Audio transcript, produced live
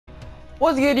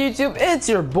What's good, YouTube? It's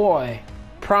your boy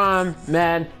Prime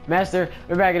Madden Master.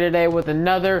 We're back here today with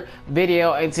another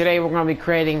video, and today we're going to be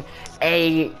creating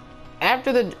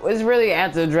after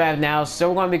the draft now, so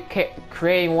we're going to be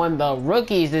creating one of the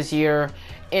rookies this year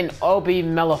in OBI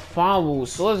MELIFONWU.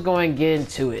 So let's go and get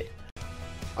into it.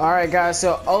 Alright guys,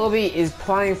 so OBI is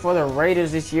playing for the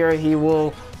Raiders this year. He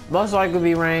will most likely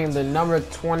be wearing the number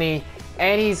 20,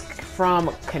 and he's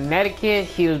from Connecticut.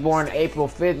 He was born April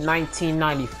 5th,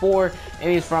 1994,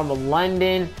 and he's from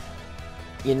London,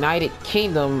 United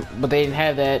Kingdom, but they didn't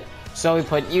have that, so we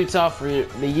put Utah for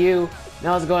the U.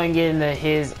 Now let's go and get into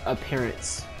his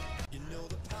appearance.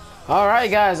 Alright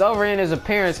guys, over in his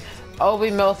appearance, OBI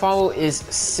MELIFONWU is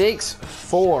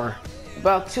 6'4",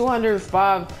 about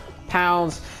 205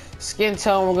 pounds. Skin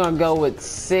tone, we're gonna go with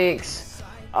 6.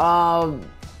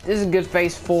 This is a good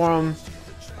face for him.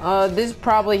 This is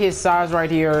probably his size right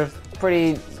here.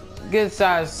 Pretty good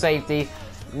size safety.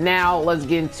 Now let's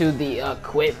get into the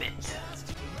equipment.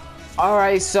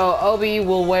 Alright, so OBI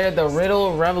will wear the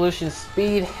Riddle Revolution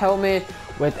Speed helmet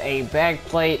with a back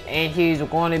plate, and he's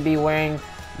going to be wearing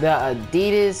the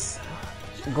Adidas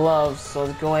gloves. So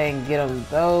let's go ahead and get him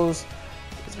those.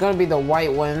 It's going to be the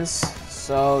white ones,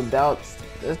 so that's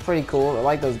pretty cool. I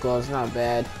like those gloves, not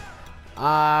bad.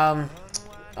 Oh,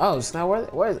 it's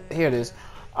not where here it is.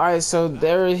 Alright, so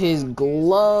there are his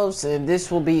gloves, and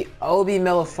this will be OBI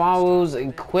MELIFONWU's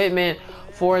equipment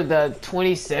for the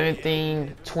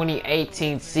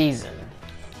 2017-2018 season.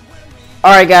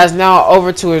 Alright guys, now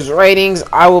over to his ratings.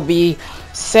 I will be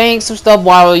saying some stuff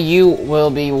while you will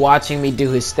be watching me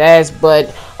do his stats,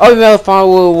 but OBI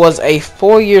MELIFONWU was a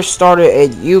 4-year starter at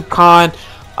UConn.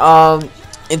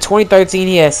 In 2013,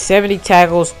 he had 70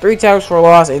 tackles, 3 tackles for a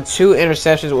loss, and 2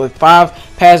 interceptions with 5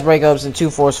 pass breakups and 2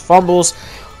 forced fumbles.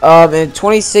 In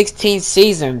 2016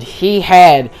 season, he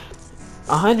had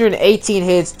 118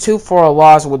 hits, 2 for a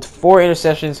loss, with 4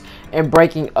 interceptions and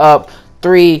breaking up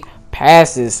 3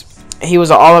 passes. He was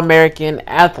an All-American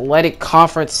Athletic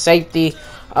Conference safety.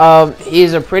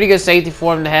 He's a pretty good safety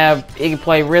for him to have. He can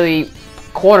play really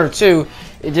corner too.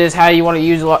 It's just how you want to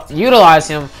utilize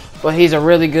him. But he's a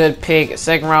really good pick,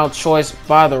 second round choice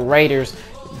by the Raiders.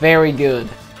 Very good.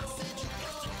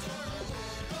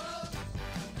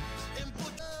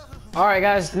 Alright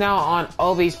guys, now on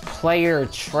OBI's player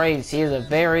traits. He is a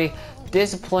very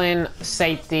disciplined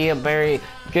safety, a very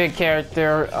good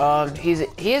character.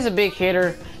 He is a big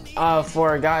hitter.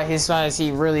 For a guy his size, he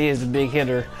really is a big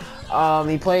hitter.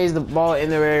 He plays the ball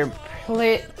in the air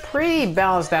pretty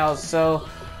balanced out, so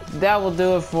that will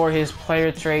do it for his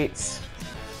player traits.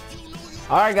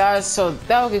 Alright guys, so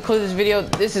that will conclude this video.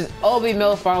 This is OBI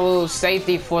MELIFONWU,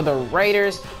 safety for the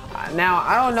Raiders. Now,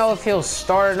 I don't know if he'll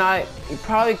start or not. He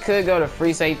probably could go to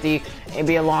free safety and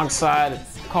be alongside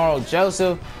Carl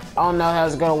Joseph. I don't know how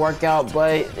it's going to work out,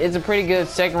 but it's a pretty good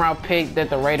second round pick that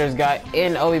the Raiders got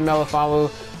in OBI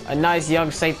MELIFONWU. A nice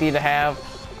young safety to have.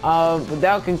 But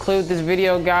that will conclude this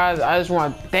video, guys. I just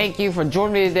want to thank you for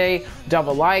joining me today. Drop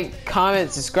a like,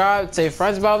 comment, subscribe, tell your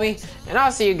friends about me, and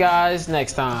I'll see you guys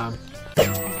next time.